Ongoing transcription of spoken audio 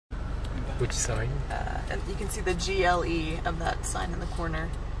Which sign? And you can see the GLE of that sign in the corner.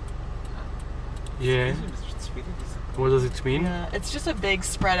 Yeah. What does it mean? It's just a big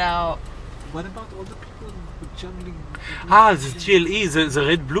spread out. What about all the people juggling? Ah, the GLE, the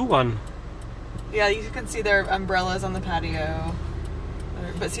red blue one. Yeah, you can see their umbrellas on the patio.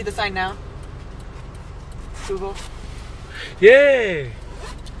 But see the sign now? Google. Yeah!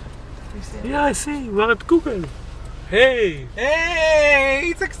 You see it? Yeah, I see. We're at Google. Hey! Hey,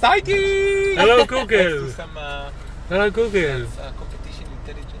 it's exciting! Hello, Google. Some Hello, Google. competition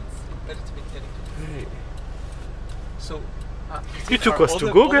intelligence. Hey. So, You took us to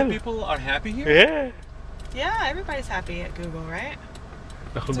Google. All the people are happy here? Yeah. Yeah, everybody's happy at Google, right?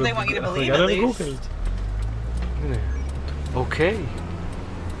 So they want you to believe at least. Okay.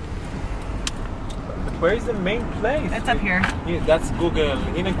 But where is the main place? It's up here. Yeah, that's Google.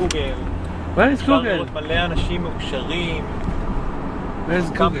 הנה גוגל. Where is אפשר Google? לראות מלא אנשים מאושרים. Where's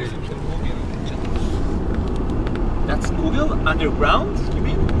Google? קמפוסים של גוגל. That's Google underground, you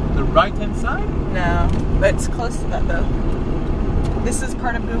mean? The right hand side? No, but it's close to that though. This is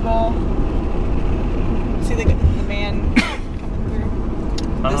part of Google. See the van coming through?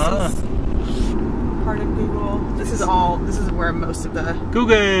 This is part of Google. This is where most of the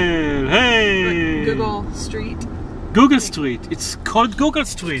Google! Hey! Google Street. Google Street. It's called Google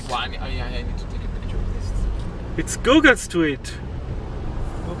Street. Wow, I need to take a picture of this. It's Google Street.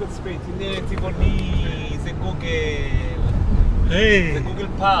 גוגל סטריט, הנה צבעוני, זה גוגל. היי. זה גוגל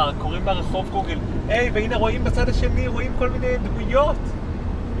פארק, קוראים ברחוב גוגל. היי, והנה רואים בצד השני, רואים כל מיני דמויות.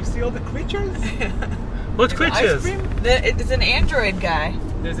 You see all the creatures? What creatures? It's an Android guy.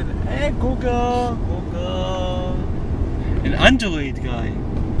 There's an, hey, Google. An Android guy.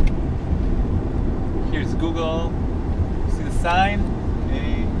 Here's Google. See the sign?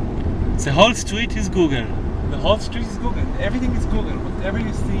 Hey. The whole street is Google. The whole street is Google. Everything is Google. Whatever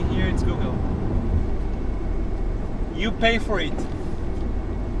you see here, it's Google. You pay for it.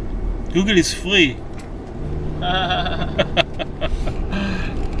 Google is free.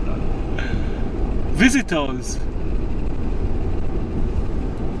 Visitors.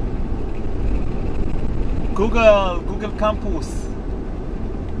 Google Campus.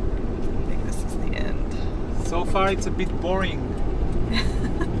 I think this is the end. So far, it's a bit boring.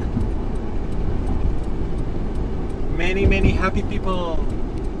 Many happy people.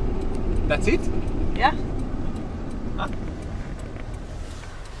 That's it? Yeah. Huh?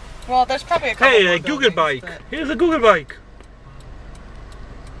 Well, there's probably a couple Hey, more a Google buildings, bike. but- Here's a Google bike.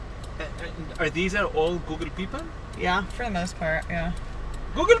 Are these all Google people? Yeah, for the most part, yeah.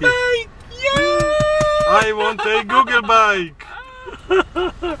 Google bike! Yeah! I want a Google bike.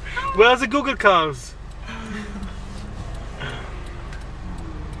 Where are the Google cars?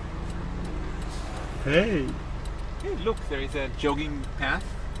 Hey. Hey, look, there is a jogging path.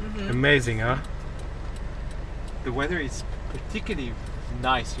 Amazing, huh? The weather is particularly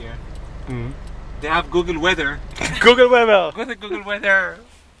nice here. Mm. They have Google weather. Google weather. Go to Google weather.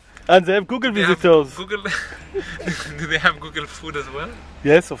 And they have Google They have visitors. Google. Do they have Google food as well?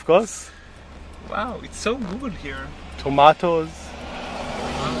 Yes, of course. Wow, it's so Google here. Tomatoes.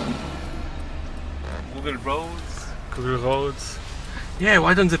 Google roads. Google roads. Yeah,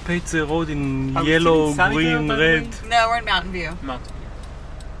 why don't they paint the road in Are we yellow, still in Sunnyvale, green, by the red? way? No, we're in Mountain View. Mountain View.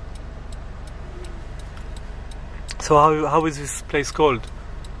 So how is this place called?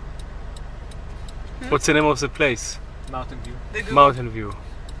 What's the name of the place? Mountain View. The Google, Mountain View.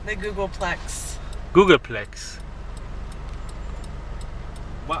 the Googleplex. Googleplex.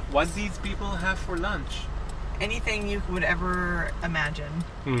 What these people have for lunch? Anything you would ever imagine.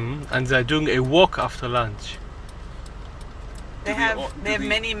 And they're doing a walk after lunch. They Do have they-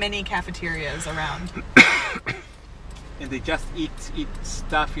 many cafeterias around. And they just eat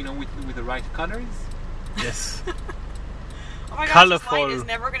stuff, you know, with the right colors. Yes. Oh my gosh, Colorful. this light is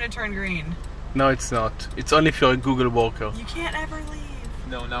never going to turn green. No, it's not. It's only if you're a Google walker. You can't ever leave.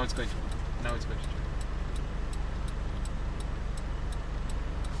 No, now it's going to. Now it's going to.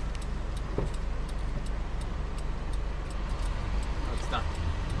 No, it's not.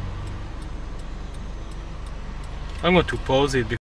 I'm going to pause it